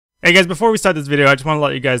Hey guys, before we start this video, I just want to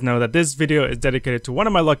let you guys know that this video is dedicated to one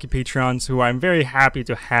of my lucky Patreons who I'm very happy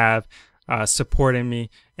to have supporting me,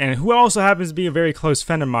 and who also happens to be a very close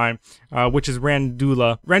friend of mine, which is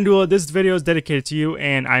Randula. Randula, this video is dedicated to you,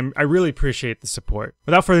 and I really appreciate the support.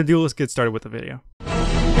 Without further ado, let's get started with the video.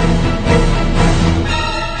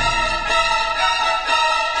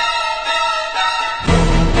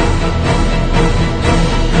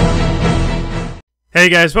 Hey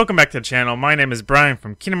guys, welcome back to the channel. My name is Brian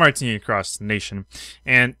from Kingdom Hearts Union Across the Nation,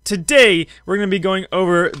 and today we're going to be going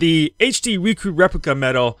over the HD Riku Replica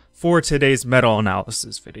medal for today's medal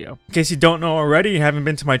analysis video. In case you don't know already, you haven't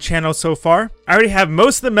been to my channel so far, I already have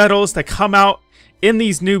most of the medals that come out in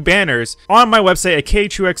these new banners on my website at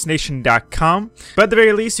k2xnation.com, but at the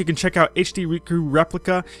very least you can check out HD Riku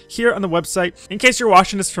Replica here on the website. In case you're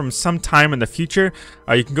watching this from some time in the future,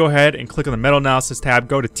 you can go ahead and click on the medal analysis tab,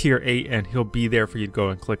 go to tier 8, and he'll be there for you to go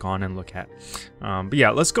and click on and look at. But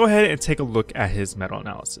yeah, let's go ahead and take a look at his medal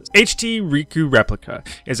analysis. HD Riku Replica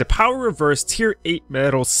is a power reverse tier 8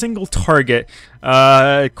 medal single target.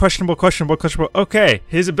 Questionable. Okay,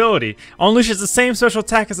 his ability unleashes the same special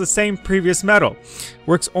attack as the same previous medal.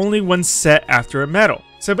 Works only when set after a medal.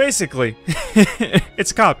 So basically,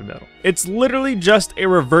 it's a copy medal. It's literally just a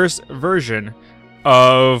reverse version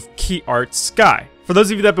of Key Art Sky. For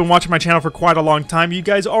those of you that have been watching my channel for quite a long time, you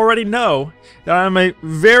guys already know that I'm a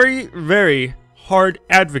very hard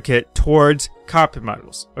advocate towards copy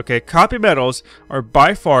medals. Okay, copy medals are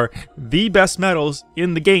by far the best medals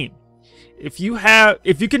in the game. If you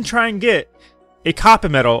can try and get a copy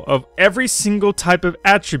medal of every single type of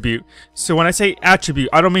attribute. So when I say attribute,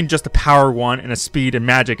 I don't mean just a power one and a speed and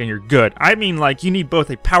magic and you're good. I mean like you need both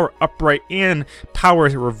a power upright and power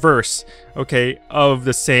reverse, okay, of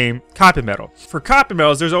the same copy medal. For copy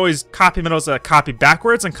medals, there's always copy medals that copy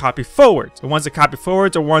backwards and copy forwards. The ones that copy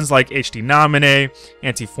forwards are ones like HD Naminé,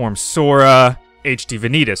 Antiform Sora, HD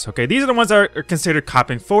Vanitas. Okay, these are the ones that are considered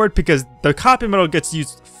copying forward because the copy medal gets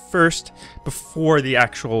used first before the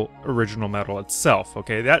actual original medal itself.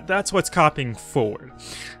 Okay, that's what's copying forward.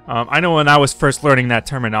 I know when I was first learning that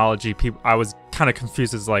terminology, I was kind of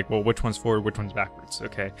confused as like, well, which one's forward, which one's backwards.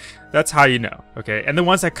 Okay, that's how you know. Okay, and the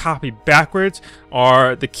ones that copy backwards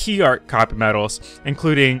are the key art copy medals,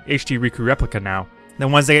 including HD Riku Replica now. The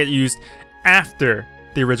ones that get used after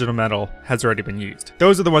the original medal has already been used.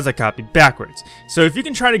 Those are the ones that copy backwards. So if you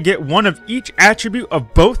can try to get one of each attribute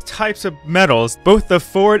of both types of medals, both the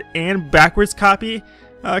forward and backwards copy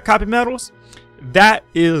medals, that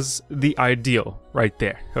is the ideal right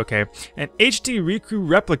there. Okay, and HD Riku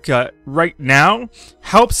Replica right now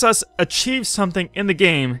helps us achieve something in the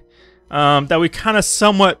game that we kind of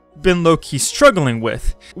somewhat been low-key struggling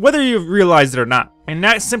with, whether you've realized it or not. And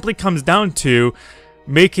that simply comes down to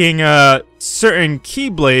making certain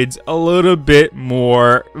keyblades a little bit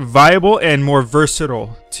more viable and more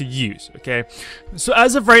versatile to use. Okay, so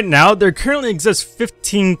as of right now, there currently exists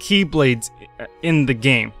 15 keyblades in the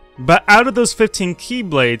game, but out of those 15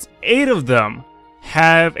 keyblades, 8 of them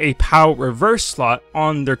have a power reverse slot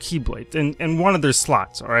on their keyblade in one of their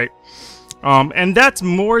slots. All right, and that's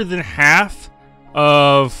more than half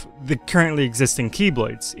of the currently existing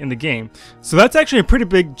keyblades in the game. So that's actually a pretty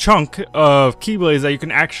big chunk of keyblades that you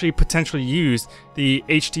can actually potentially use the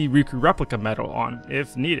HD Riku Replica medal on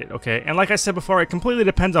if needed. Okay, and like I said before, it completely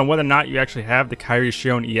depends on whether or not you actually have the Kairi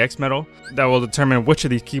Shion EX medal that will determine which of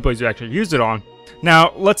these keyblades you actually use it on.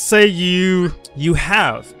 Now let's say you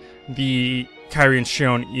have the Kairi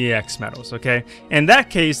Shion EX medals. Okay, in that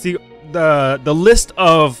case, the list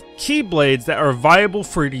of keyblades that are viable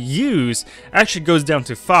for you to use actually goes down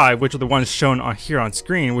to 5, which are the ones shown on here on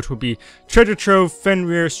screen, which would be Treasure Trove,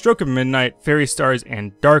 Fenrir, Stroke of Midnight, Fairy Stars,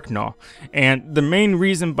 and Darkgnaw. And the main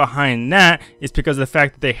reason behind that is because of the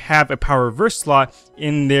fact that they have a power reverse slot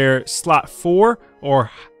in their slot 4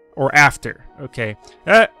 or after. Okay,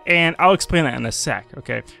 and I'll explain that in a sec.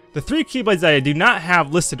 Okay, the 3 keyblades that I do not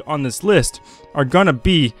have listed on this list are gonna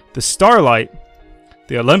be the Starlight,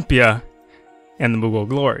 the Olympia, and the Mughal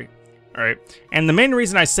Glory. Alright, and the main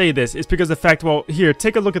reason I say this is because of the fact, well, here,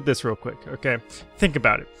 take a look at this real quick, okay? Think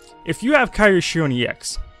about it. If you have Kairi Shion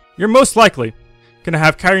EX, you're most likely going to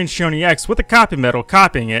have Kairi Shion EX with a copy medal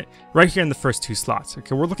copying it right here in the first 2 slots.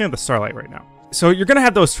 Okay, we're looking at the Starlight right now. So you're going to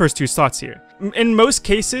have those first 2 slots here. In most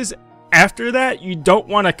cases, after that, you don't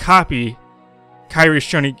want to copy Kairi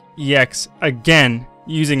Shion EX again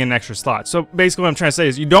using an extra slot. So basically what I'm trying to say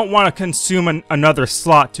is you don't want to consume another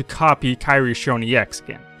slot to copy Kairi Shion EX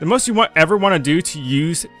again. The most you ever want to do to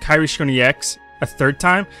use Kairi Shion EX a 3rd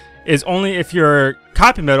time is only if your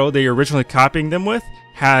copy medal that you're originally copying them with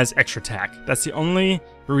has extra attack. That's the only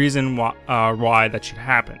reason why that should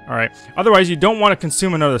happen. All right. Otherwise, you don't want to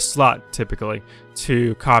consume another slot typically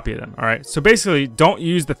to copy them. All right. So basically, don't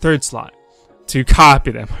use the third slot to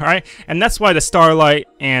copy them. All right. And that's why the Starlight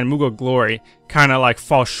and Moogle Glory kind of like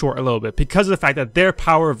fall short a little bit, because of the fact that their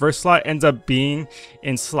power reverse slot ends up being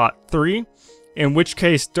in slot 3, in which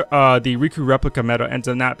case the Riku Replica medal ends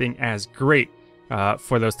up not being as great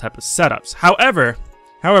for those type of setups. However,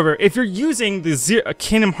 if you're using the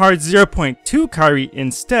Kingdom Hearts 0.2 Kairi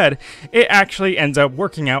instead, it actually ends up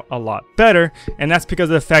working out a lot better, and that's because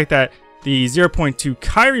of the fact that the 0.2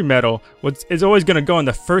 Kairi medal is always going to go in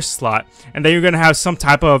the first slot, and then you're going to have some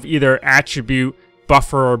type of either attribute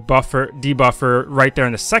buffer or debuffer right there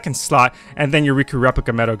in the second slot, and then your Riku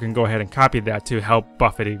Replica medal can go ahead and copy that to help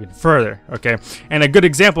buff it even further. Okay, and a good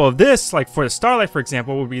example of this, like for the Starlight for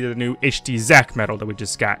example, would be the new HD Zack medal that we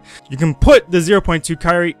just got. You can put the 0.2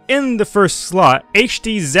 Kairi in the first slot,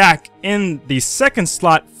 HD Zack in the second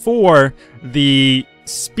slot for the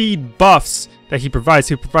speed buffs that he provides.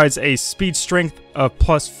 He provides a speed strength of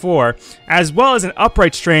 +4, as well as an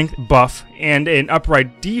upright strength buff and an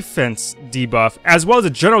upright defense debuff, as well as a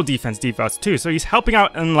general defense debuff too. So he's helping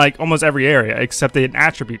out in like almost every area except an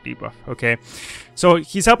attribute debuff. Okay, so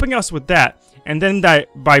he's helping us with that, and then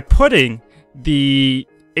by putting the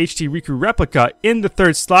HD Riku Replica in the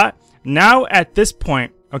third slot, now at this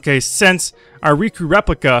point, okay, since our Riku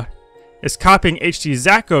Replica is copying HD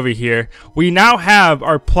Zack over here, we now have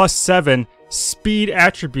our +7 speed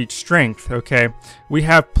attribute strength. Okay, we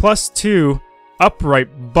have +2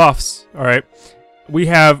 upright buffs. All right, we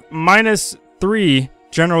have -3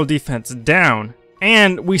 general defense down,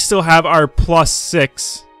 and we still have our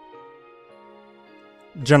 +6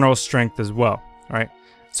 general strength as well. All right,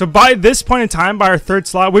 so by this point in time, by our third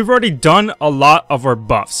slot, we've already done a lot of our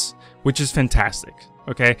buffs, which is fantastic.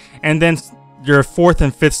 Okay, and then your fourth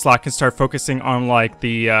and fifth slot can start focusing on like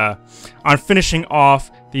the on finishing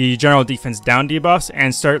off the general defense down debuffs,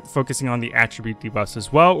 and start focusing on the attribute debuffs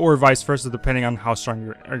as well, or vice versa, depending on how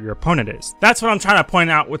strong your opponent is. That's what I'm trying to point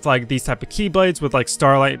out with like these type of keyblades with like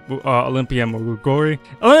Starlight, Olympia, and Moogle Glory.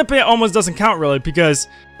 Olympia almost doesn't count really, because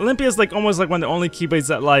Olympia is like almost like one of the only keyblades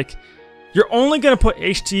that like you're only gonna put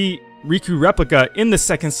HD Riku Replica in the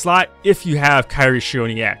second slot if you have Kairi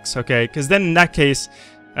Shioni X. Okay, because then in that case,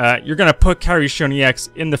 you're going to put Kairi Shioni X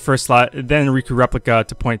in the first slot, then Riku Replica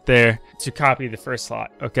to point there to copy the first slot.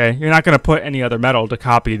 Okay, you're not going to put any other medal to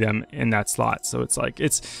copy them in that slot. So it's like,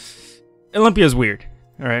 Olympia's weird.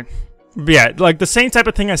 All right, but yeah, like the same type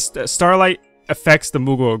of thing as Starlight affects the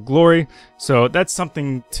Moogle Glory, so that's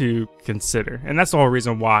something to consider, and that's the whole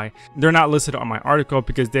reason why they're not listed on my article,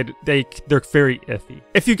 because they're very iffy.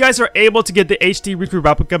 If you guys are able to get the HD Riku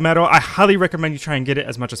Replica medal, I highly recommend you try and get it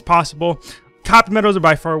as much as possible. Copy medals are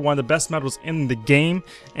by far one of the best medals in the game,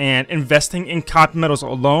 and investing in copy medals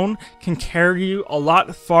alone can carry you a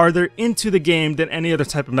lot farther into the game than any other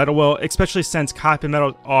type of medal will, especially since copy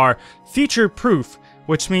medals are future proof,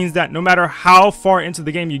 which means that no matter how far into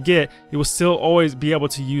the game you get, you will still always be able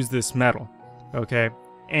to use this medal. Okay,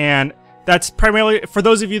 and that's primarily, for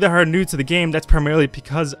those of you that are new to the game, that's primarily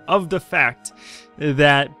because of the fact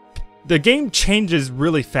that the game changes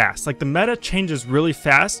really fast. Like the meta changes really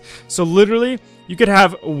fast. So literally, you could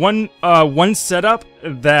have one setup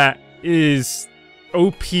that is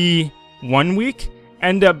OP 1 week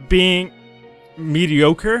end up being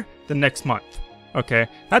mediocre the next month. Okay,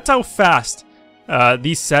 that's how fast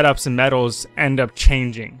these setups and medals end up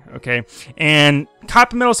changing. Okay, and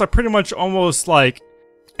copy medals are pretty much almost like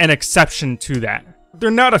an exception to that. They're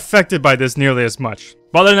not affected by this nearly as much.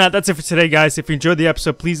 But other than that, that's it for today, guys. If you enjoyed the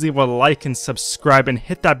episode, please leave a like and subscribe, and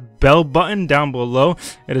hit that bell button down below.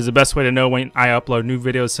 It is the best way to know when I upload new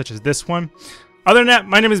videos such as this one. Other than that,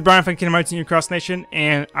 my name is Brian from Kingdom Hearts Cross Nation,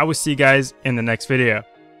 and I will see you guys in the next video.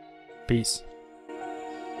 Peace.